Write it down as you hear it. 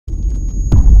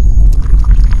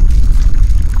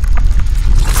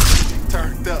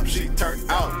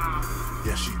turned out.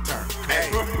 Yeah, she turned.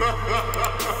 Hey.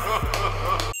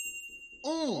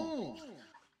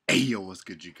 Hey, yo, what's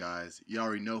good, you guys? You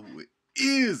already know who it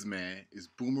is, man. It's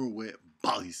Boomer with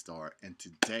Bali Star, and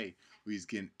today we're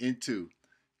getting into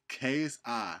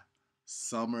KSI.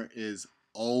 Summer is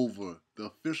over. The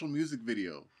official music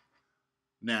video.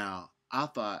 Now, I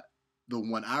thought the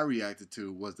one I reacted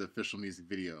to was the official music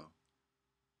video,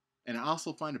 and I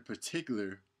also find it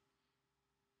peculiar.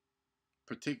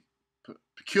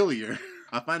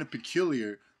 I find it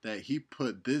peculiar that he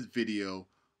put this video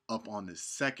up on the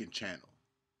second channel.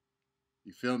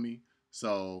 You feel me?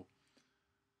 So,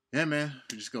 yeah, man,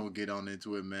 we're just gonna get on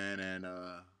into it, man, and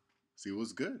see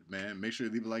what's good, man. Make sure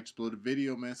you leave a like, just below the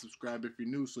video, man. Subscribe if you're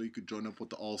new, so you can join up with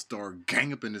the all-star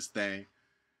gang up in this thing.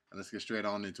 And let's get straight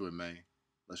on into it, man.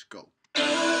 Let's go.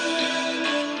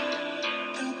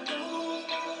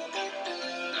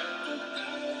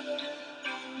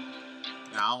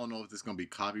 Now, I don't know if this is gonna be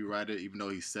copyrighted, even though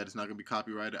he said it's not gonna be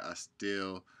copyrighted. I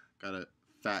still gotta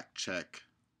fact check.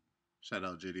 Shout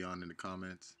out JD in the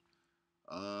comments.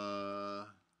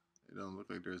 It don't look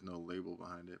like there's no label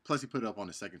behind it. Plus, he put it up on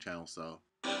the second channel, so.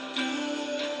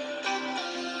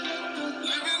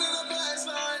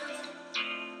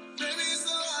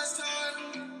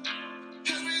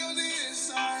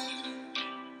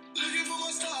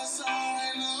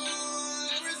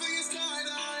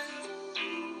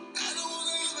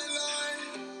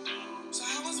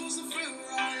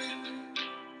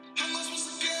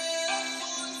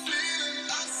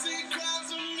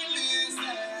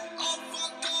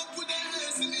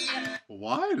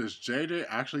 Why does JD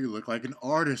actually look like an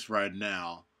artist right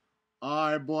now?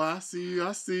 Alright, boy, I see you,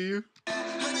 I see you.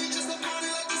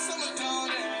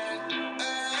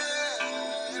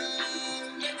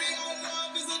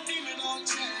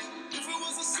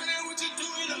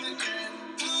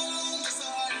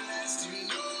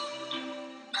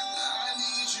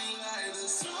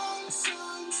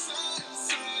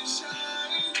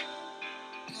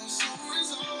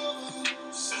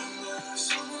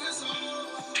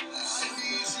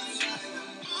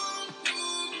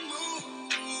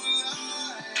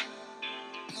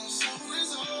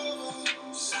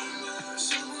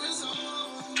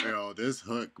 Yo, this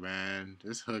hook, man.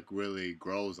 This hook really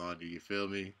grows on you, you feel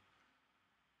me?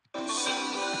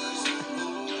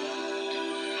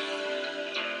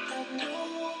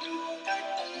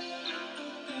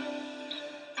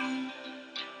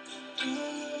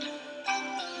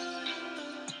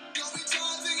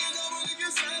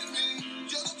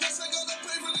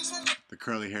 The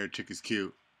curly haired chick is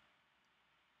cute.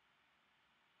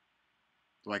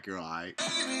 The white girl, aight.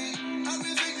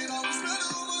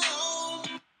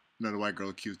 Another white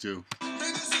girl cute too.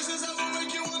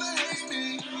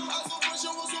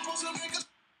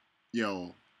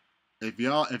 Yo, if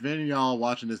any of y'all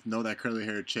watching this know that curly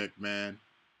haired chick, man,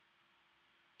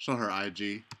 show her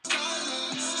IG.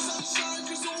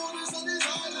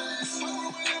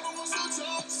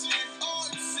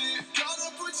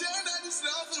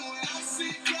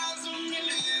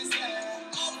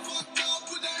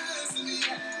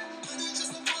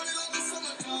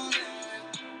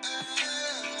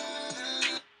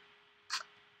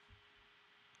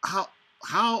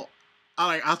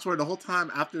 I swear the whole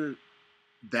time after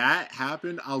that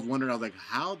happened, I was wondering, I was like,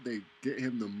 how'd they get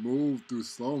him to move through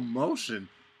slow motion?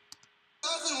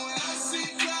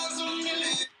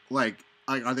 Like,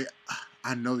 are they,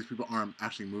 I know these people aren't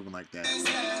actually moving like that. So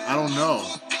I don't know.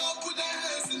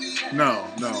 No.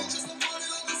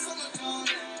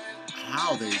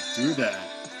 How they do that?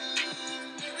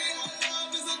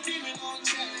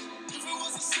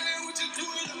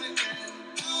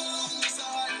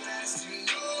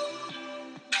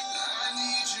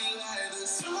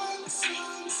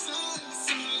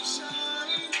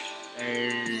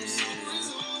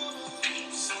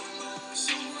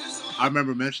 I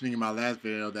remember mentioning in my last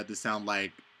video that this sounded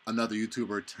like another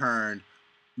YouTuber turned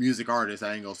music artist.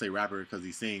 I ain't gonna say rapper because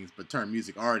he sings, but turned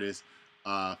music artist.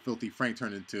 Filthy Frank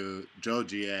turned into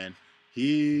Joji, and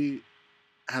he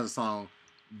has a song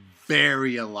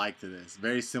very alike to this,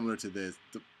 very similar to this.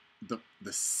 The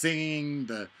singing,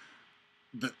 the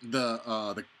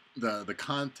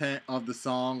content of the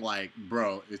song, like,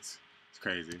 bro, it's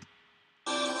crazy.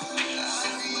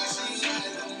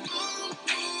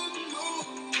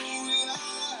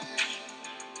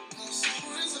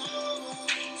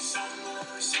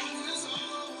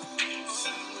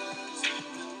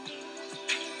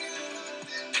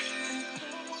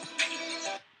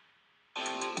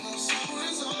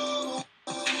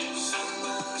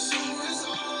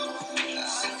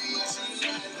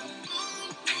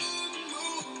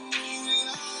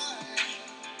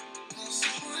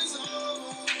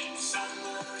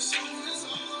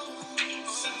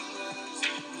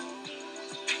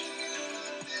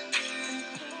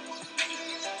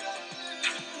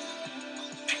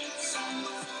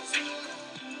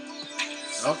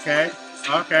 Okay.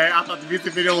 Okay. I thought the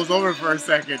music video was over for a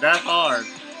second. That's hard.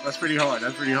 That's pretty hard.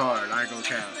 That's pretty hard. I ain't gonna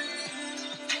count.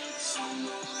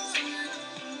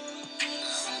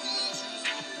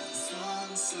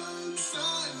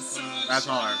 That's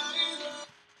hard.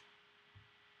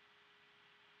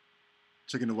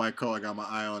 Checking the white coat. I got my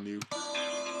eye on you.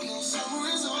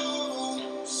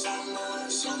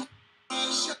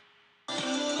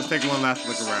 Let's take one last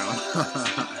look around.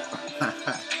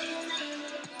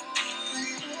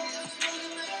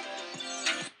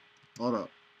 Hold up.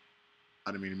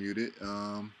 I didn't mean to mute it.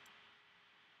 I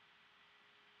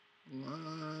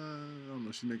don't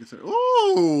know. She's making sense.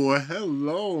 Oh,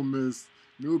 hello, Miss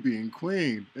Nubian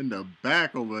Queen. In the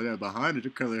back over there, behind it,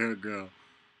 the curly hair girl.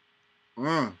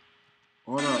 Hold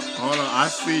up, hold up. I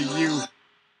see you.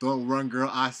 Don't run, girl.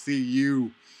 I see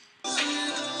you.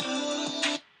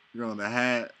 You're on the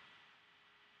hat.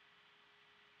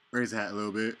 Raise the hat a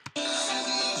little bit.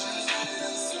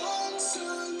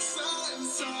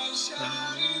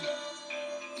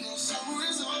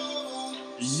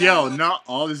 Yo, not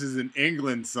all this is in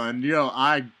England, son. Yo,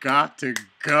 I got to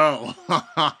go.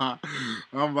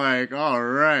 I'm like, all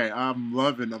right. I'm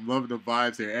loving the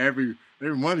vibes here. Every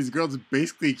one of these girls is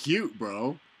basically cute,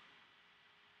 bro.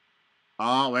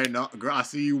 Oh, wait, no. Girl, I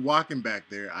see you walking back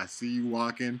there. I see you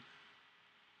walking.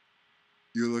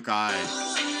 You look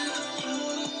eyes.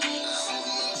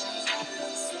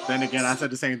 Then again, I said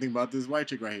the same thing about this white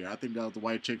chick right here. I think that was the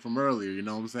white chick from earlier, you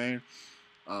know what I'm saying?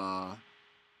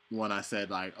 When I said,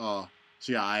 like, oh,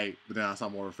 she alright, but then I saw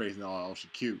more of her face and, oh, she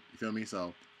cute. You feel me?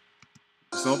 So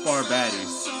far,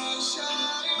 baddies.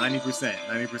 90%.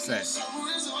 90%.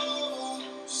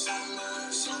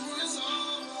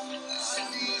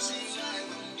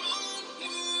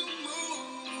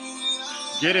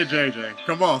 Get it, JJ.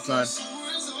 Come on, son.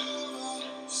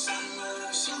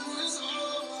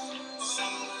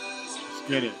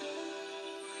 Get it.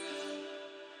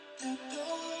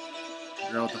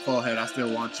 Girl with the full head, I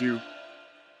still want you.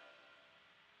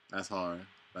 That's hard.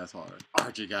 That's hard.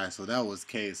 Alright, you guys. So that was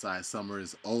KSI. Summer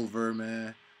is over,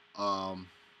 man.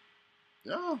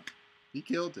 Yeah, he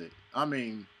killed it. I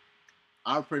mean,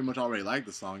 I pretty much already like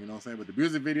the song, you know what I'm saying? But the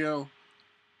music video,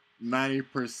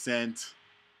 90%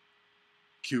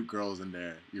 cute girls in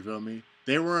there. You feel me?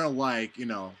 They weren't like, you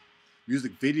know,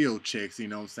 music video chicks, you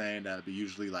know what I'm saying? That'd be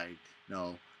usually like, you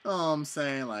know I'm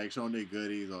saying, like showing their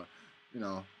goodies, or, you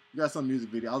know, you got some music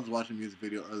video. I was watching a music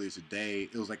video earlier today.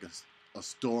 It was like a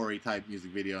story type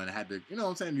music video, and it had to, you know what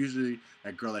I'm saying? Usually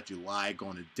that girl that you like, go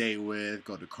on a date with,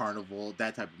 go to carnival,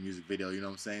 that type of music video, you know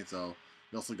what I'm saying? So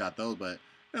you also got those, but,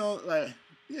 you know, like,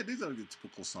 yeah, these are the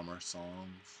typical summer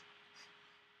songs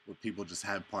where people just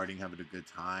have partying, having a good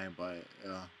time. But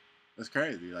it's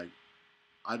crazy. Like,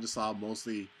 I just saw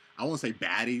mostly, I won't say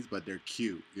baddies, but they're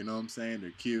cute. You know what I'm saying?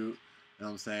 They're cute. You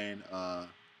know what I'm saying?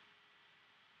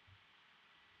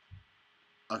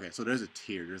 Okay, so there's a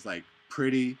tier. There's like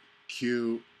pretty,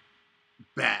 cute,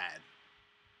 bad.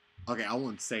 Okay, I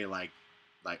wouldn't say like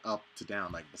up to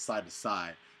down, like side to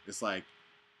side. It's like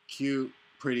cute,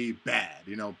 pretty, bad.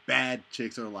 You know, bad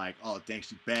chicks are like, oh dang,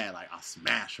 she's bad. Like I'll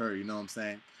smash her. You know what I'm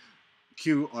saying?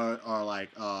 Cute are like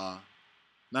no,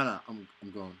 I'm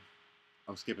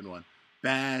skipping one.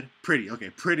 Bad, pretty.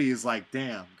 Okay, pretty is like,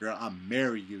 damn, girl, I'll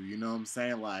marry you. You know what I'm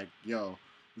saying? Like, yo,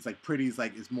 it's like pretty is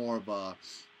like, it's more of a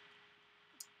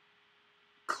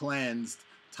cleansed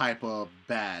type of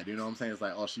bad. You know what I'm saying? It's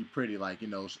like, oh, she pretty. Like, you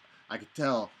know, I could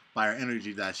tell by her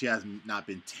energy that she has not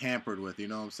been tampered with. You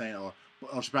know what I'm saying? Or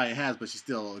she probably has, but she's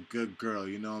still a good girl.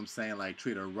 You know what I'm saying? Like,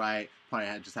 treat her right. Probably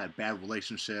just had bad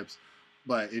relationships,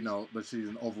 but you know, but she's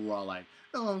an overall like,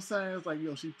 you know what I'm saying? It's like,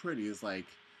 yo, she's pretty. It's like,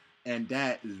 and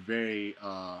that is very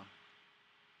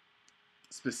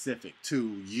specific to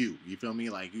you. You feel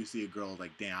me? Like you see a girl like,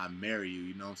 damn, I marry you.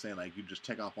 You know what I'm saying? Like you just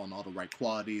check off on all the right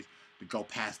qualities to go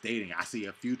past dating. I see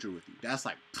a future with you. That's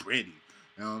like pretty.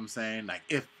 You know what I'm saying? Like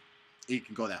if it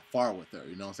can go that far with her.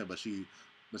 You know what I'm saying?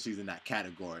 But she's in that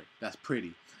category. That's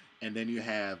pretty. And then you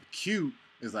have cute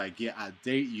is like, yeah, I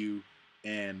date you,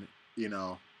 and you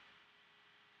know,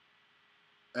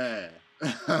 eh.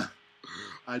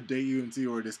 I date you and see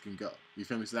where this can go. You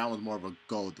feel me? So that was more of a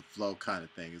go with the flow kind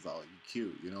of thing. It's all you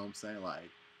cute, you know what I'm saying? Like,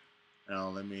 you know,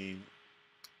 let me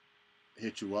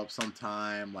hit you up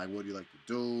sometime. Like, what do you like to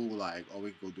do? Like, oh,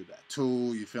 we can go do that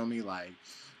too. You feel me? Like,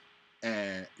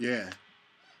 and yeah,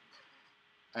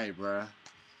 hey, bruh,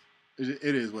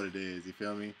 it is what it is. You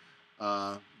feel me?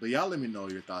 But y'all let me know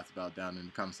your thoughts about down in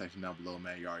the comment section down below,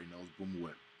 man. You already know it's Boom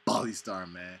with Bali Star,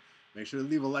 man. Make sure to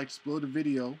leave a like, explode the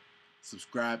video.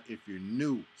 Subscribe if you're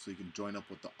new so you can join up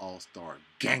with the all-star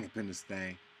gang up in this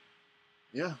thing.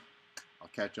 Yeah. I'll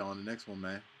catch y'all on the next one,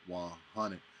 man.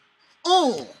 100.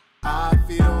 Oh! I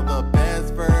feel the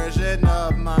best version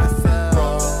of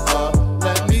myself.